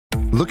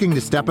Looking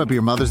to step up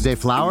your Mother's Day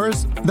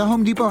flowers? The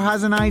Home Depot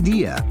has an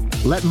idea.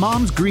 Let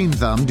Mom's Green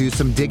Thumb do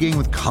some digging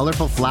with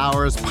colorful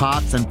flowers,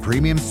 pots, and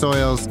premium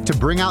soils to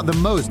bring out the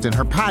most in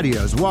her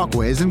patios,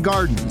 walkways, and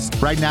gardens.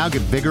 Right now,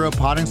 get Vigoro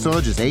potting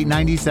soil just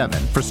 $8.97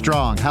 for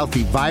strong,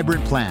 healthy,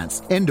 vibrant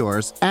plants,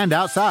 indoors and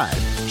outside.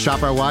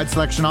 Shop our wide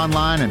selection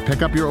online and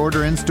pick up your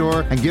order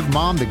in-store and give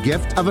Mom the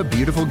gift of a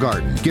beautiful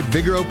garden. Get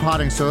Vigoro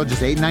potting soil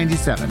just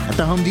 $8.97 at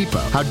the Home Depot.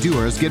 How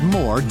doers get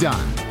more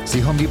done.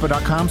 See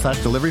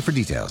homedepot.com/delivery for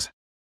details.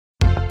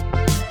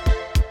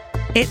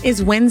 It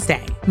is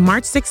Wednesday,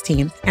 March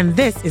 16th, and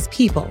this is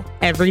People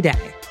Every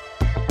Day.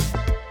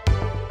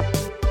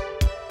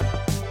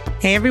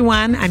 Hey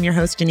everyone, I'm your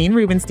host Janine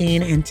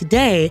Rubenstein, and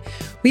today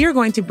we are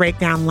going to break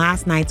down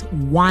last night's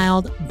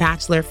wild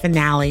Bachelor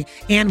finale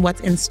and what's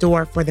in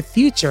store for the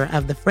future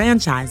of the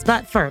franchise.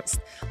 But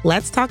first,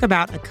 let's talk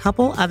about a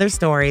couple other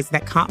stories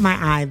that caught my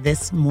eye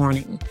this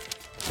morning.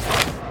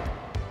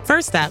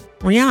 First up,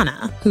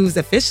 Rihanna, who's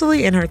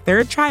officially in her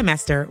third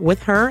trimester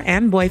with her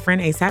and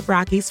boyfriend A$AP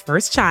Rocky's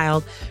first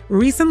child,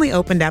 recently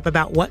opened up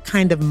about what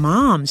kind of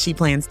mom she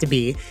plans to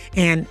be,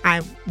 and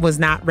I was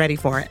not ready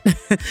for it.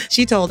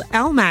 She told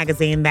Elle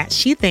magazine that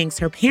she thinks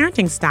her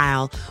parenting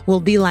style will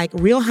be like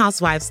Real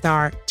Housewives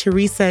star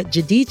Teresa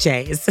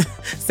Giudice's,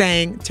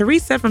 saying,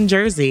 "Teresa from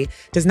Jersey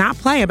does not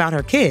play about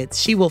her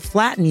kids. She will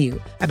flatten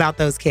you about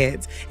those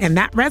kids." And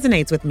that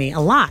resonates with me a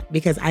lot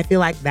because I feel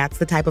like that's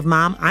the type of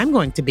mom I'm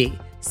going to be.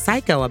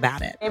 Psycho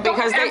about it.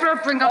 Because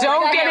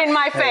don't get in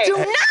my face. Do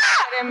not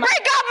bring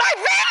up my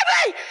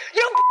family!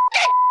 You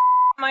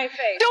My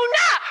face. do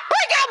not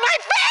bring up my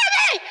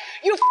family!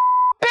 You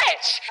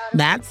bitch!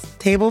 That's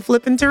table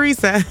flipping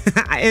Teresa.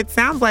 It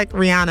sounds like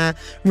Rihanna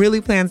really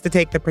plans to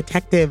take the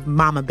protective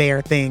mama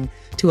bear thing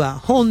to a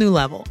whole new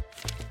level.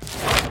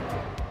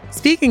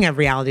 Speaking of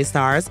reality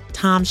stars,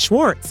 Tom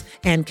Schwartz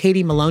and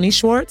Katie Maloney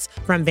Schwartz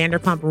from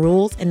Vanderpump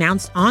Rules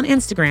announced on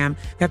Instagram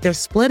that they're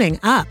splitting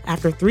up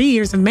after 3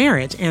 years of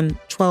marriage and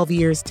 12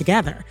 years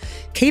together.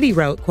 Katie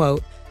wrote,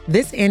 quote,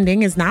 "This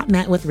ending is not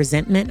met with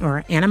resentment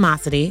or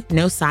animosity,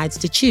 no sides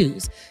to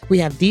choose. We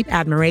have deep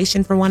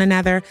admiration for one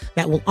another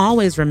that will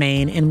always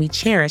remain, and we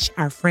cherish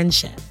our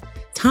friendship."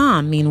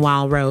 Tom,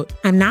 meanwhile, wrote,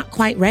 "I'm not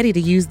quite ready to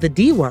use the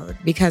D word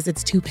because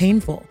it's too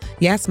painful.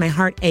 Yes, my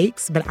heart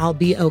aches, but I'll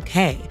be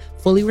okay.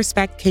 Fully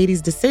respect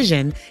Katie's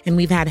decision, and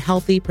we've had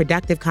healthy,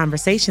 productive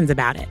conversations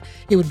about it.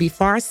 It would be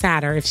far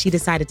sadder if she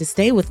decided to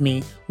stay with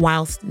me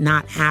whilst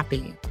not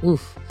happy."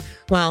 Oof.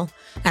 Well,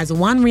 as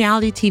one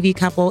reality TV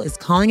couple is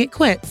calling it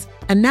quits,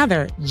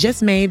 another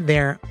just made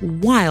their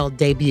wild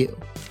debut.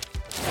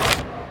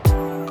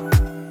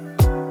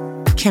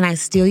 Can I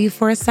steal you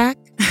for a sec?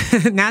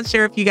 Not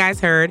sure if you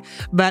guys heard,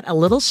 but a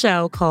little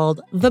show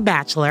called The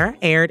Bachelor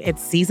aired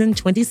its season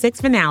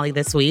 26 finale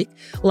this week.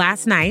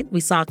 Last night, we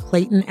saw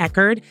Clayton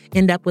Echard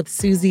end up with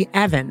Susie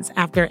Evans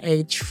after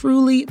a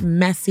truly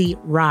messy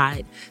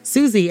ride.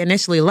 Susie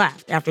initially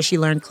left after she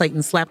learned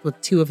Clayton slept with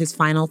two of his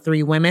final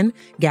three women,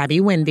 Gabby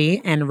Windey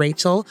and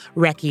Rachel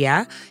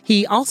Recchia.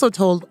 He also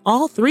told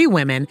all three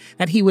women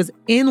that he was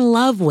in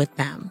love with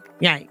them.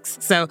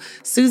 Yikes. So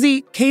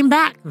Susie came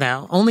back,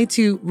 though, only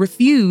to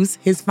refuse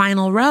his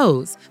final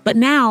rose. But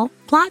now,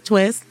 plot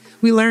twist,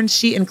 we learned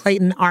she and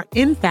Clayton are,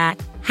 in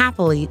fact,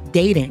 happily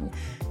dating.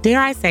 Dare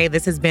I say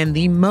this has been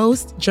the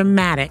most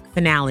dramatic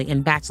finale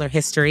in Bachelor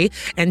history.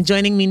 And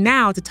joining me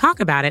now to talk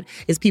about it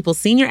is People's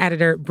senior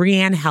editor,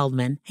 Brianne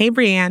Heldman. Hey,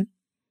 Brianne.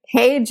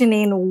 Hey,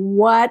 Janine.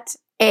 What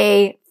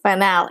a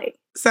finale.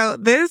 So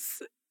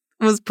this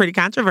was pretty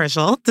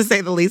controversial, to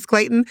say the least.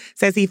 Clayton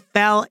says he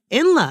fell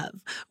in love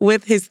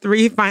with his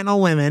three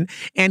final women,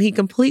 and he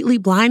completely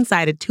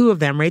blindsided two of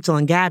them, Rachel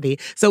and Gabby.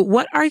 So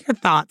what are your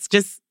thoughts,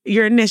 just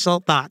your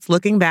initial thoughts,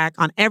 looking back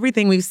on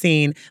everything we've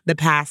seen the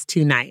past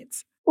two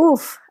nights?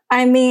 Oof.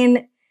 I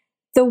mean,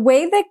 the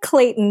way that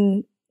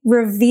Clayton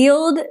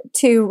revealed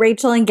to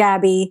Rachel and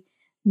Gabby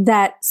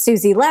that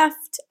Susie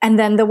left, and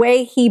then the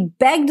way he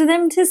begged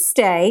them to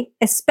stay,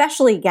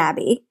 especially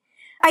Gabby,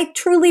 I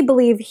truly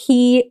believe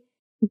he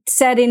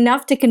said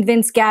enough to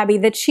convince Gabby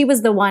that she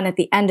was the one at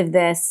the end of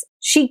this.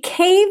 She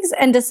caves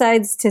and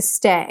decides to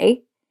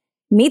stay,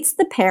 meets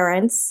the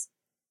parents.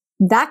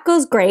 That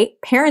goes great.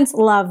 Parents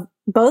love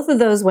both of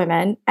those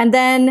women. And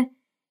then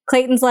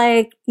Clayton's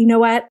like, you know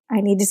what?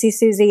 I need to see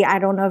Susie. I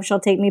don't know if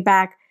she'll take me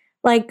back.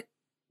 Like,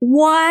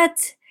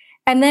 what?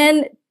 And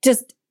then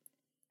just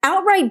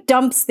outright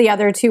dumps the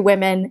other two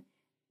women,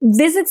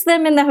 visits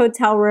them in the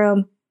hotel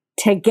room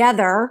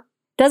together,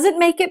 doesn't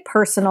make it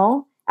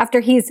personal.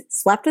 After he's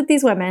slept with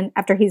these women,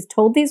 after he's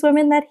told these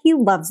women that he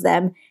loves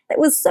them. It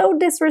was so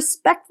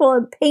disrespectful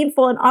and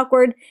painful and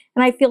awkward,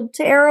 and I feel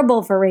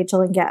terrible for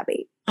Rachel and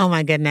Gabby. Oh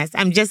my goodness.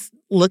 I'm just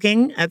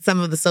looking at some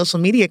of the social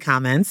media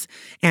comments,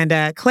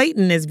 and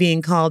Clayton is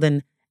being called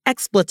an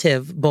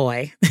expletive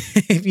boy,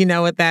 if you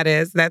know what that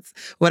is. That's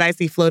what I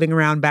see floating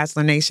around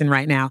Bachelor Nation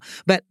right now.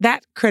 But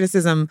that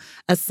criticism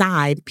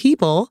aside,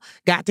 people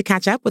got to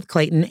catch up with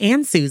Clayton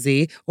and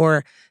Susie,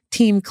 or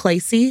Team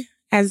Clacy,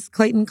 as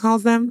Clayton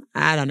calls them.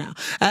 I don't know.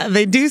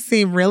 They do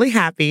seem really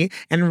happy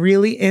and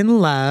really in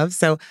love.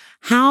 So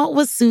how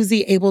was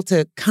Susie able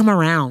to come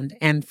around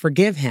and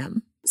forgive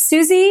him?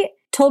 Susie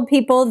told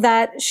people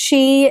that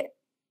she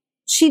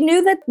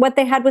knew that what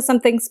they had was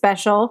something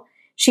special.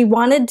 She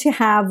wanted to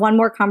have one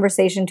more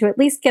conversation to at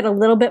least get a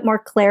little bit more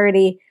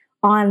clarity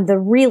on the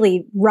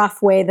really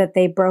rough way that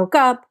they broke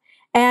up.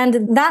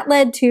 And that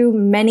led to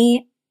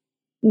many,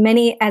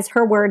 as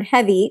her word,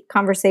 heavy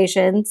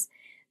conversations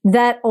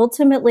that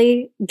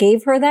ultimately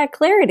gave her that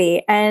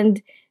clarity.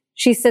 And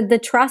she said the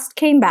trust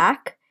came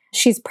back.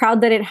 She's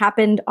proud that it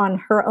happened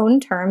on her own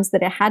terms,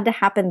 that it had to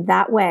happen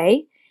that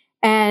way.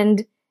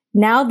 And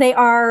now they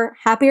are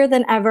happier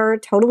than ever,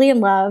 totally in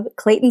love.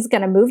 Clayton's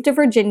going to move to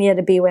Virginia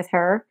to be with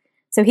her.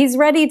 So he's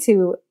ready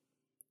to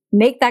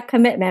make that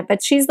commitment,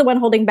 but she's the one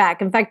holding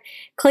back. In fact,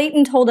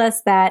 Clayton told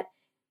us that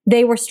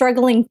they were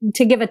struggling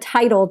to give a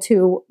title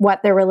to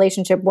what their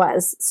relationship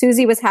was.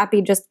 Susie was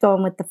happy just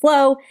going with the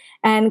flow,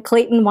 and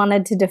Clayton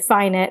wanted to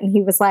define it. And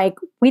he was like,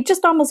 we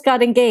just almost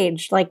got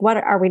engaged. Like, what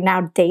are we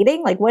now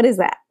dating? Like, what is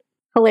that?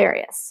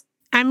 Hilarious.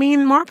 I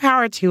mean, more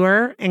power to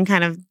her and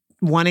kind of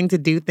wanting to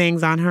do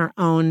things on her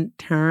own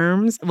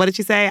terms. What did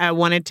she say? I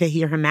wanted to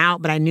hear him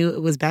out, but I knew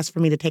it was best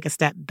for me to take a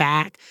step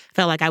back.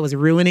 Felt like I was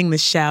ruining the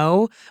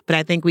show, but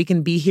I think we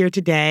can be here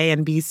today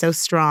and be so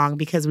strong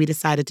because we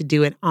decided to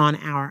do it on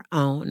our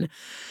own.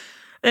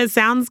 It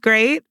sounds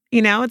great.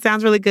 You know, it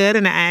sounds really good,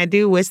 and I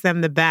do wish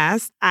them the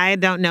best. I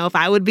don't know if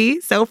I would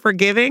be so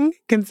forgiving,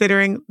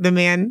 considering the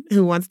man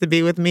who wants to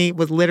be with me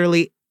was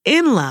literally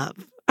in love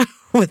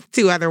with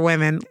 2 other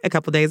women a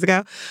couple days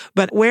ago.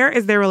 But where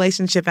is their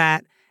relationship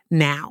at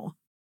now?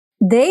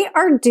 They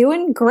are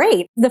doing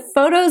great. The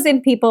photos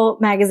in People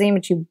magazine,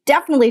 which you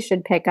definitely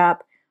should pick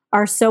up,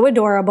 are so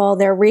adorable.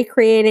 They're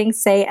recreating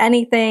Say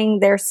Anything.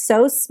 They're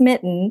so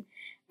smitten.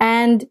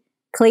 And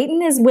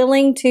Clayton is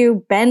willing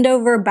to bend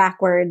over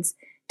backwards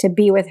to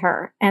be with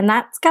her. And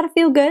that's got to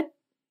feel good,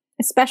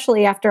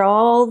 especially after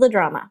all the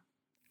drama.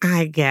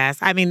 I guess.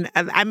 I mean,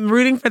 I'm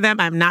rooting for them.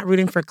 I'm not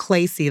rooting for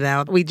Clacy,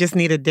 though. We just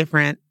need a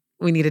different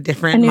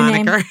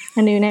moniker.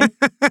 A new name.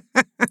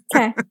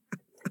 Okay.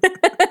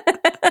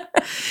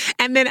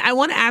 And then I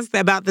want to ask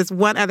about this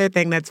one other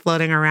thing that's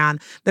floating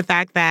around, the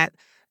fact that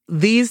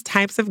these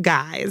types of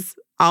guys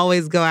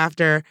always go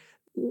after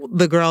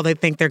the girl they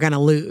think they're going to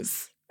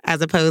lose,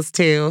 as opposed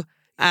to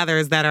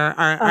others that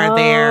are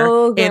there.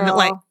 In,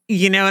 like,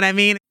 you know what I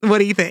mean? What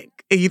do you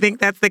think? You think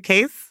that's the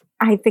case?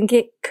 I think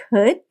it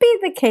could be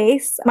the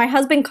case. My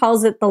husband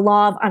calls it the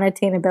law of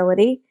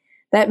unattainability,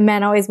 that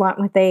men always want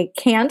what they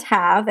can't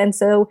have. And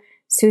so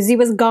Susie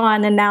was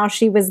gone, and now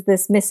she was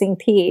this missing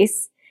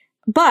piece.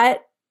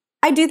 But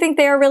I do think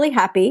they are really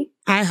happy.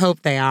 I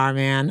hope they are,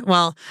 man.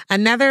 Well,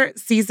 another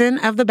season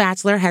of The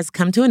Bachelor has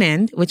come to an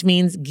end, which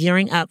means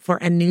gearing up for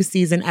a new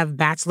season of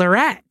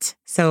Bachelorette.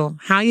 So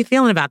how are you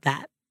feeling about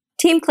that?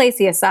 Team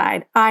Clacy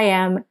aside, I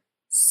am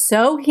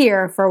so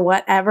here for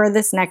whatever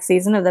this next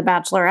season of The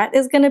Bachelorette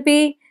is going to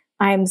be.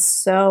 I'm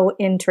so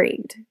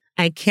intrigued.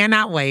 I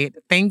cannot wait.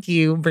 Thank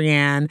you,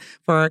 Brienne,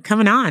 for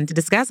coming on to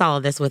discuss all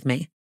of this with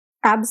me.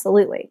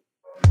 Absolutely.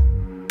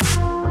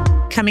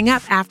 Coming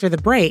up after the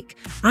break,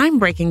 I'm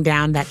breaking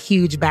down that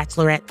huge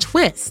Bachelorette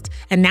twist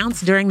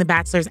announced during The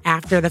Bachelor's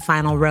After the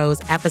Final Rose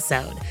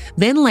episode.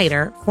 Then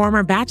later,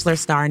 former Bachelor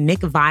star Nick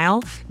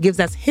Viall gives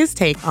us his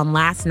take on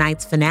last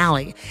night's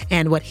finale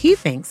and what he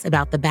thinks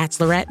about the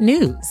Bachelorette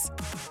news.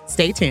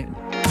 Stay tuned.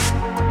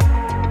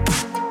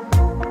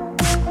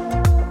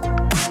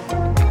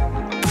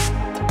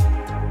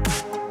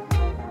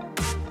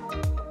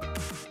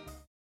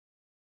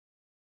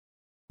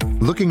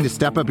 Looking to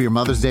step up your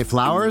Mother's Day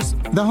flowers?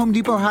 The Home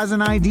Depot has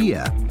an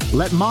idea.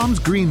 Let Mom's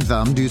Green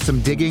Thumb do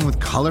some digging with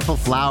colorful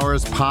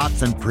flowers,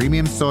 pots, and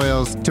premium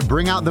soils to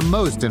bring out the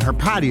most in her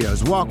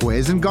patios,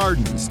 walkways, and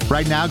gardens.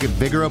 Right now, get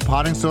Vigoro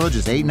potting soil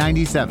just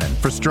 $8.97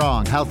 for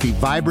strong, healthy,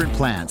 vibrant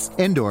plants,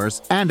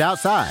 indoors and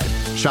outside.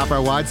 Shop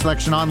our wide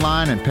selection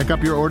online and pick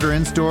up your order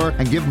in-store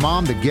and give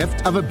Mom the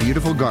gift of a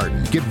beautiful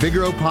garden. Get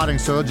Vigoro potting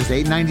soil just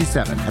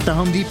 $8.97 at the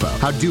Home Depot.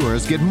 How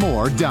doers get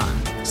more done.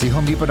 See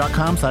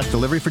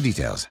homedepot.com/delivery for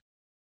details.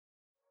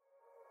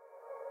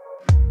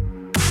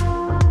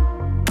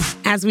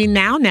 As we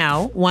now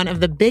know, one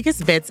of the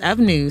biggest bits of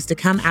news to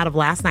come out of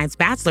last night's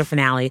Bachelor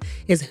finale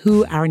is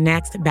who our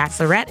next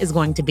Bachelorette is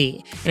going to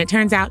be. And it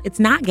turns out it's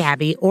not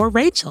Gabby or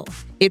Rachel.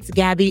 It's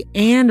Gabby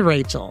and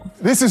Rachel.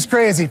 This is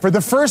crazy. For the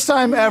first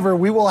time ever,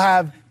 we will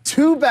have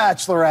 2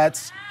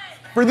 Bachelorettes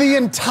for the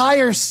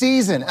entire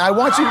season. I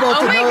want you both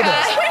to know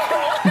this.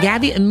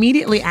 Gabby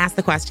immediately asked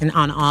the question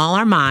on all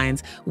our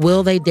minds,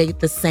 will they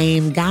date the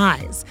same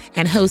guys?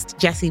 And host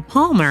Jesse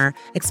Palmer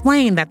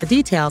explained that the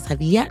details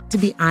have yet to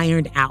be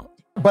ironed out.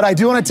 But I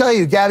do want to tell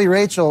you, Gabby,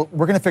 Rachel,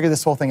 we're going to figure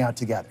this whole thing out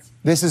together.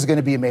 This is going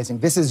to be amazing.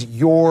 This is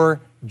your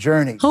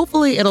journey.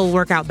 Hopefully it'll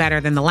work out better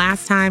than the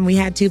last time we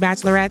had 2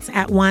 Bachelorettes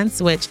at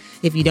once, which,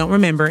 if you don't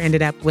remember,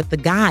 ended up with the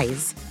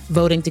guys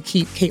voting to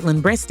keep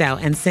Kaitlyn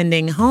Bristowe and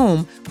sending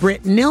home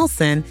Britt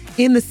Nilsson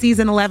in the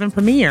season 11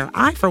 premiere.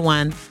 I, for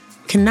one,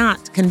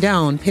 cannot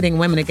condone pitting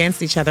women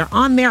against each other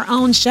on their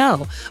own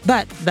show.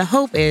 But the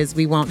hope is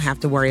we won't have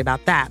to worry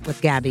about that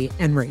with Gabby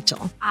and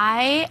Rachel.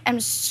 I am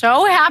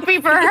so happy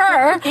for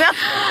her.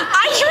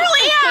 I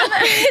truly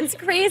am. It's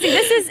crazy.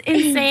 This is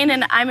insane,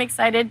 and I'm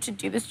excited to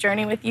do this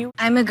journey with you.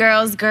 I'm a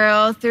girl's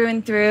girl through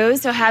and through,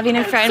 so having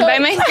a friend by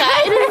my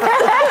side is the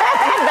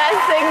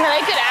best thing that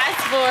I could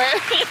ask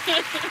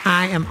for.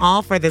 I am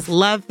all for this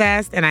love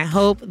fest, and I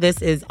hope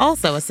this is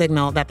also a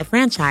signal that the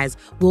franchise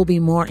will be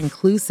more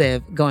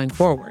inclusive going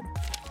forward.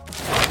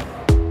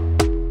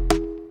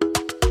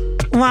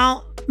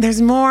 Well,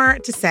 there's more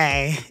to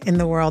say in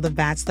the world of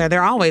Bachelor.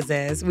 There always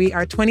is. We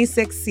are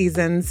 26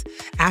 seasons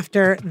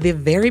after the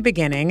very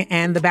beginning,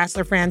 and the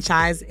Bachelor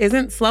franchise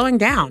isn't slowing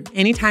down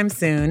anytime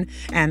soon.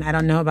 And I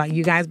don't know about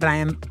you guys, but I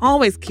am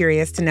always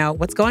curious to know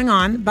what's going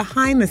on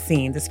behind the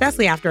scenes,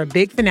 especially after a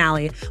big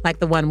finale like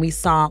the one we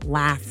saw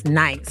last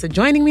night. So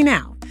joining me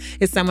now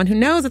is someone who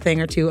knows a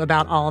thing or two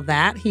about all of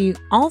that. He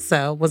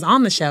also was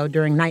on the show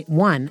during night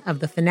one of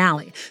the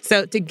finale.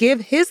 So to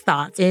give his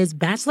thoughts is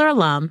Bachelor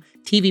alum,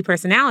 TV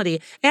personality,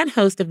 and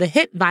host of the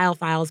hit Viall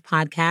Files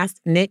podcast,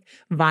 Nick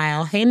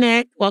Viall. Hey,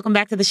 Nick, welcome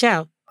back to the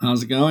show.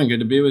 How's it going? Good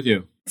to be with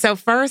you. So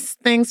first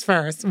things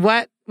first,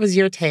 what was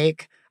your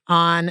take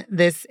on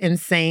this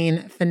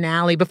insane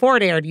finale? Before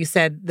it aired, you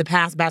said the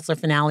past Bachelor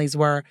finales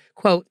were,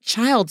 quote,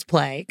 child's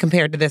play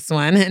compared to this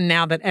one. And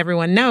now that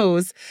everyone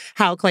knows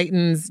how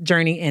Clayton's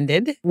journey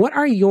ended, what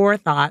are your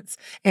thoughts?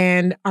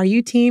 And are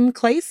you Team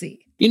Clacy?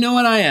 You know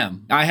what I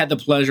am? I had the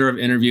pleasure of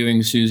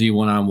interviewing Susie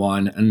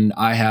one-on-one, and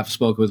I have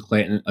spoken with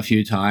Clayton a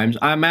few times.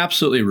 I'm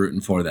absolutely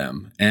rooting for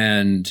them.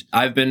 And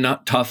I've been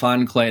tough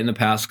on Clayton the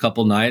past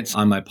couple nights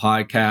on my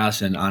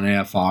podcast and on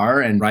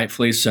AFR, and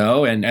rightfully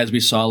so. And as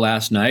we saw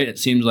last night, it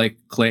seems like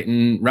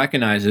Clayton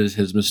recognizes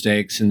his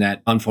mistakes and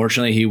that,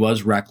 unfortunately, he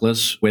was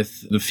reckless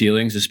with the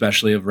feelings,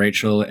 especially of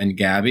Rachel and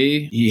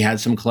Gabby. He had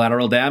some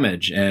collateral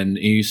damage, and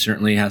he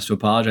certainly has to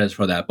apologize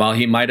for that. While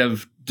he might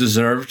have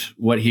deserved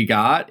what he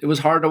got, it was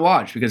hard to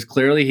watch because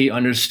clearly he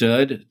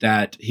understood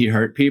that he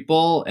hurt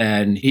people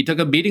and he took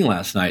a beating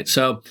last night.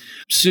 So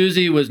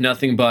Susie was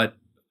nothing but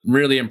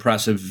really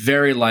impressive,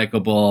 very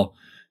likable.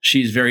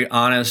 She's very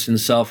honest and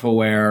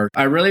self-aware.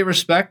 I really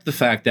respect the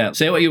fact that,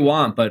 say what you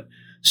want, but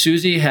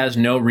Susie has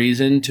no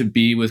reason to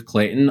be with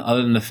Clayton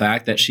other than the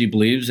fact that she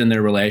believes in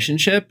their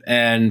relationship.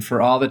 And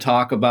for all the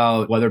talk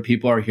about whether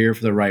people are here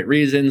for the right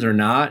reasons or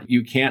not,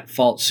 you can't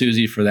fault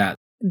Susie for that.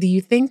 Do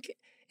you think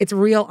it's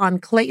real on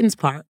Clayton's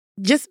part,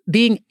 just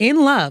being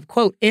in love,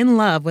 quote, in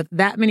love with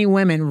that many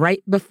women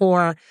right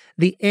before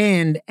the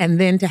end, and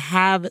then to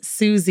have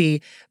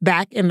Susie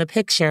back in the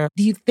picture?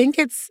 Do you think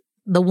it's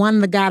the one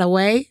that got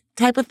away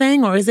type of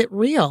thing, or is it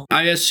real?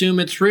 I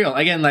assume it's real.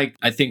 Again,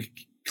 I think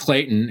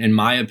Clayton, in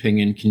my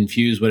opinion,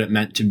 confused what it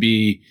meant to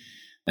be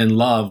in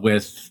love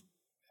with,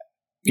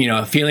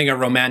 feeling a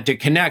romantic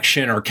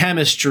connection or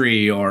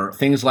chemistry or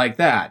things like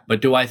that.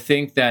 But do I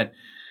think that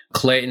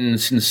Clayton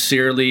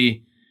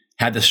sincerely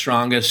had the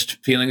strongest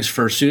feelings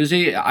for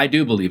Susie? I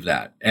do believe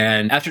that.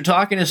 And after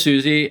talking to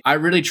Susie, I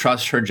really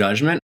trust her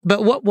judgment.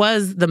 But what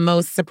was the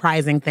most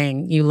surprising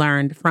thing you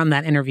learned from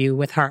that interview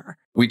with her?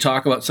 We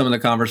talk about some of the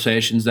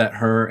conversations that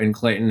her and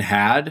Clayton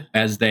had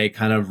as they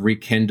kind of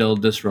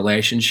rekindled this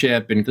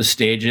relationship and the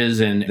stages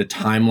and the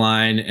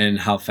timeline and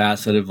how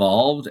fast it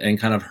evolved and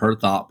kind of her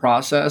thought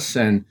process.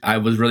 And I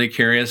was really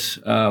curious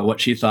what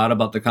she thought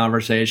about the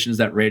conversations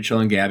that Rachel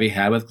and Gabby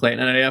had with Clayton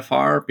at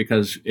AFR,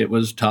 because it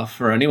was tough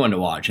for anyone to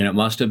watch. And it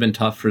must have been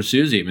tough for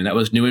Susie. I mean, that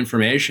was new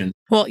information.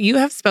 Well, you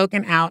have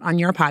spoken out on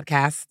your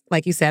podcast,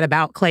 like you said,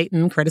 about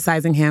Clayton,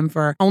 criticizing him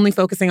for only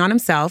focusing on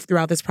himself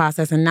throughout this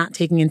process and not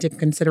taking into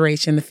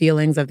consideration the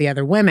feelings of the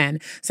other women.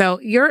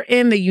 So you're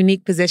in the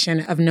unique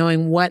position of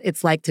knowing what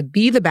it's like to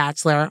be the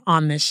Bachelor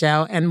on this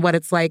show and what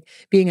it's like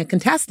being a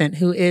contestant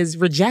who is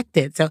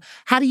rejected. So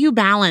how do you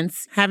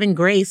balance having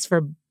grace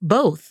for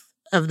both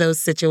of those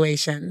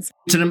situations?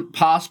 It's an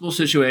impossible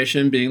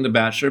situation being the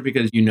Bachelor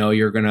because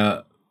you're going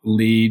to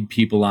lead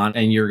people on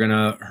and you're going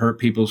to hurt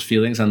people's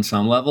feelings on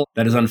some level.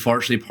 That is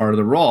unfortunately part of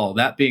the role.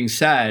 That being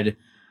said,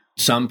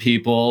 some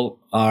people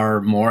are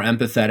more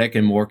empathetic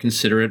and more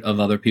considerate of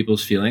other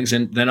people's feelings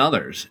than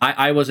others.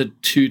 I was a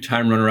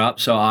 2-time runner-up,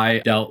 so I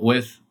dealt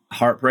with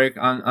heartbreak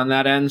on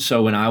that end.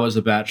 So when I was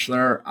a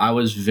Bachelor, I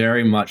was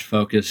very much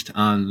focused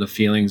on the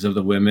feelings of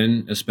the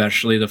women,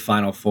 especially the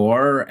final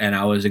 4, and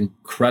I was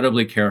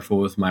incredibly careful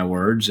with my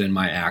words and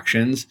my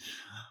actions.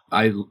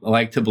 I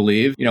like to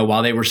believe,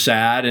 while they were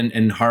sad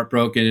and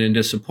heartbroken and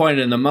disappointed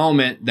in the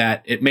moment,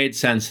 that it made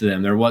sense to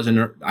them. There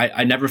wasn't,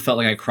 I never felt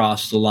like I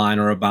crossed the line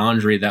or a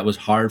boundary that was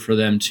hard for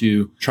them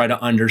to try to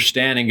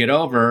understand and get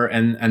over.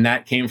 And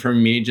that came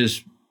from me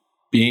just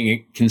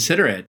being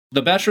considerate.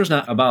 The Bachelor is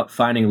not about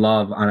finding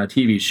love on a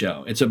TV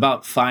show. It's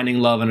about finding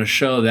love on a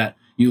show that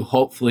you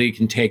hopefully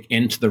can take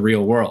into the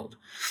real world.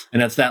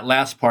 And that's that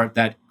last part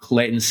that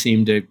Clayton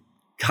seemed to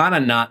kind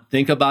of not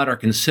think about or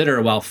consider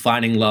while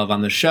finding love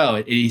on the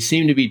show. He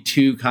seemed to be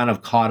too kind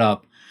of caught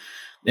up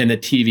in the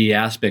TV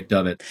aspect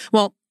of it.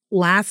 Well,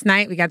 last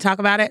night, we got to talk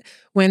about it,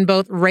 when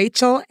both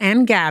Rachel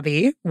and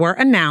Gabby were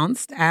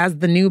announced as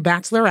the new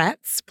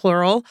bachelorettes,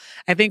 plural.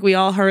 I think we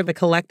all heard the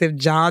collective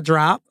jaw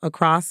drop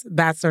across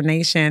Bachelor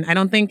Nation. I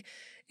don't think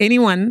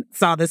anyone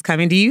saw this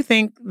coming. Do you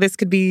think this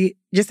could be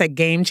just a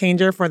game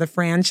changer for the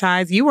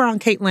franchise? You were on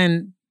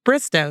Caitlin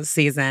Bristow's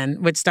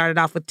season, which started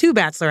off with 2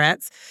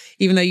 bachelorettes.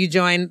 Even though you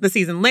joined the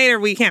season later,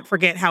 we can't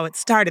forget how it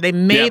started. They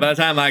made by the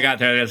time I got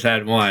there, I just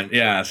had 1.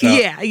 Yeah. So.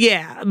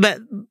 Yeah. But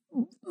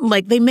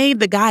like they made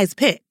the guys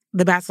pick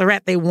the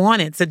bachelorette they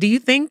wanted. So do you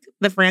think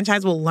the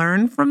franchise will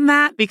learn from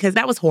that? Because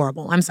that was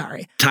horrible. I'm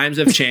sorry. Times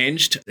have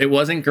changed. It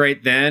wasn't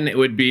great then. It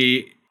would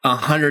be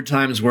 100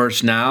 times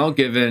worse now,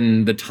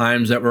 given the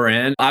times that we're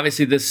in.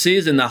 Obviously, this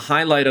season, the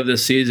highlight of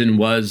this season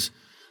was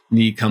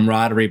the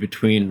camaraderie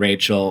between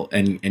Rachel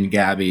and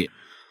Gabby.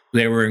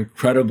 They were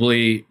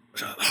incredibly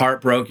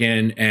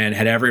heartbroken and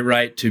had every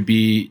right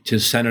to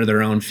center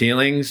their own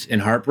feelings in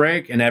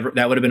heartbreak, and that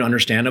would have been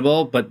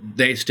understandable, but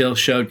they still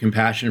showed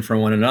compassion for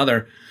one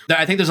another.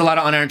 I think there's a lot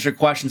of unanswered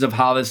questions of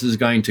how this is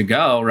going to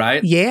go,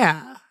 right?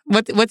 Yeah.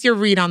 What's your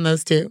read on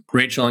those 2?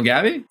 Rachel and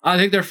Gabby? I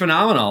think they're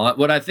phenomenal.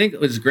 What I think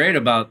was great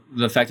about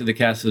the fact that they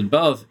casted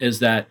both is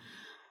that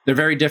they're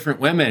very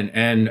different women,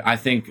 and I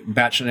think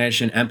Bachelor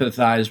Nation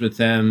empathized with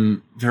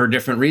them for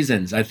different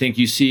reasons. I think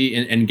you see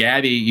in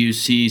Gabby, you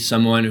see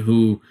someone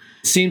who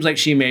seems like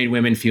she made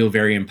women feel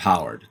very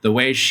empowered. The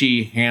way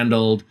she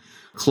handled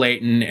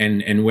Clayton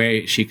and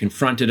way she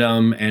confronted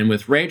him, and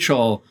with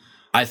Rachel,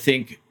 I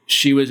think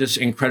she was just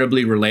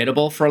incredibly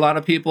relatable for a lot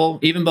of people,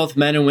 even both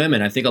men and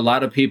women. I think a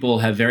lot of people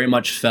have very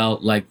much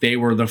felt like they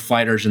were the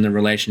fighters in the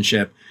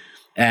relationship,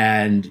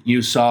 and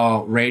you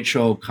saw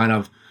Rachel kind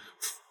of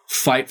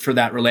fight for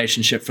that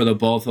relationship for the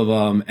both of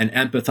them and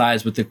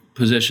empathize with the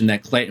position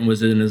that Clayton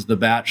was in as the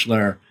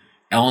bachelor,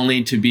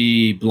 only to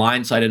be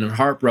blindsided and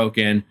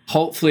heartbroken.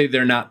 Hopefully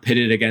they're not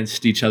pitted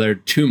against each other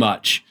too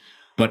much,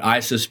 but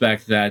I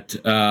suspect that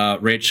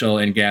Rachel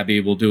and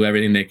Gabby will do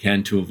everything they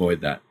can to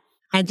avoid that.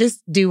 I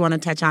just do want to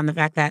touch on the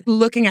fact that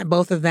looking at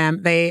both of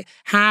them, they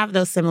have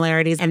those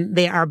similarities and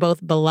they are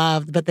both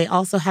beloved, but they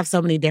also have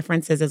so many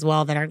differences as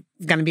well that are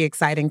going to be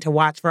exciting to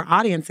watch for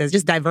audiences.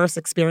 Just diverse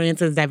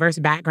experiences, diverse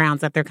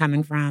backgrounds that they're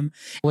coming from,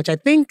 which I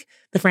think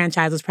the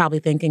franchise was probably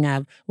thinking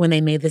of when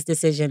they made this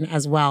decision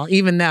as well,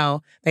 even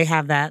though they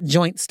have that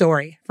joint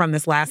story from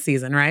this last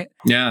season, right?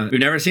 Yeah, we've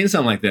never seen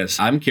something like this.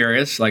 I'm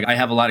curious. I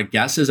have a lot of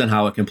guesses on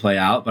how it can play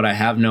out, but I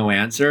have no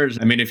answers.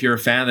 I mean, if you're a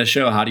fan of the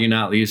show, how do you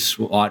not at least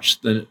watch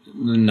the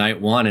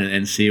night 1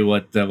 and see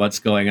what's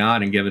going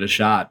on and give it a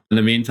shot? In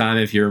the meantime,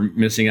 if you're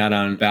missing out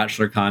on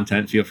Bachelor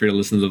content, feel free to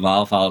listen to the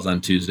Viall Files on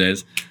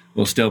Tuesdays.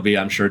 We'll still be,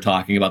 I'm sure,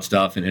 talking about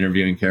stuff and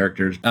interviewing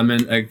characters. I'm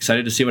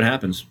excited to see what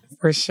happens.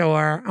 For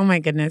sure. Oh my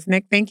goodness.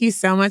 Nick, thank you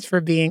so much for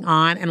being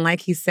on. And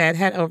like he said,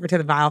 head over to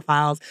the Viall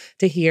Files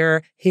to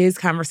hear his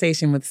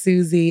conversation with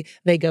Susie.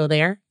 They go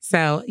there,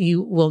 so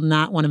you will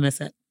not want to miss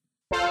it.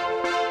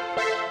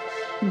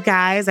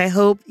 Guys, I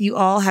hope you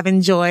all have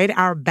enjoyed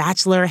our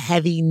Bachelor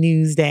Heavy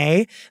News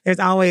Day. There's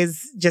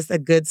always just a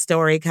good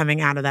story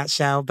coming out of that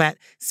show. But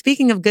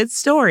speaking of good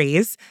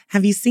stories,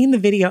 have you seen the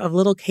video of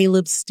little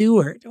Caleb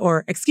Stewart,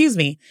 or excuse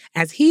me,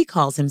 as he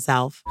calls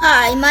himself?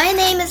 Hi, my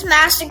name is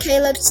Master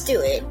Caleb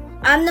Stewart.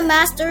 I'm the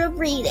master of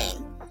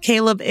reading.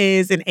 Caleb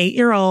is an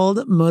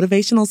 8-year-old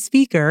motivational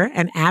speaker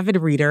and avid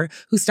reader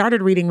who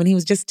started reading when he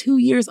was just 2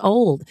 years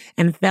old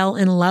and fell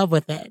in love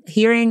with it.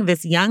 Hearing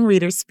this young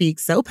reader speak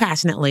so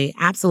passionately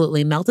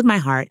absolutely melted my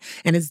heart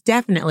and is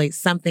definitely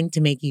something to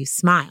make you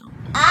smile.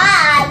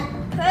 I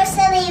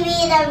personally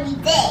read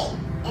every day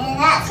and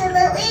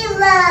absolutely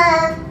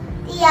love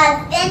the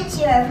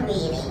adventure of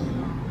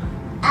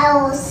reading. I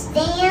will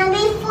stand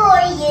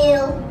before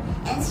you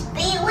and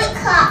speak with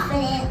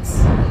confidence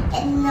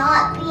and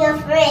not be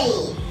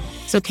afraid.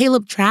 So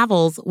Caleb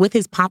travels with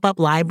his pop-up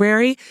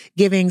library,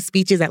 giving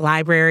speeches at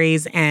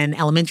libraries and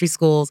elementary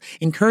schools,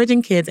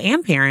 encouraging kids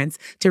and parents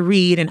to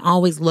read and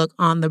always look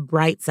on the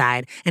bright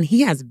side. And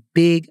he has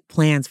big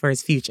plans for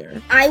his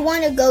future. I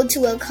want to go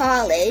to a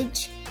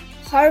college,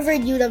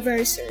 Harvard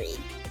University.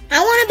 I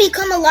want to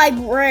become a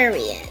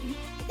librarian.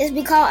 It's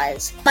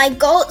because my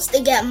goal is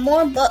to get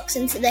more books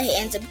into the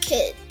hands of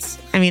kids.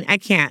 I mean, I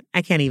can't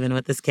even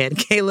with this kid.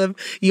 Caleb,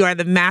 you are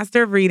the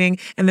master of reading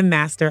and the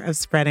master of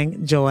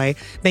spreading joy.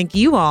 Thank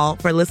you all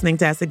for listening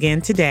to us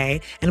again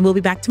today, and we'll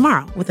be back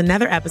tomorrow with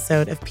another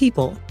episode of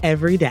People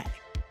Every Day.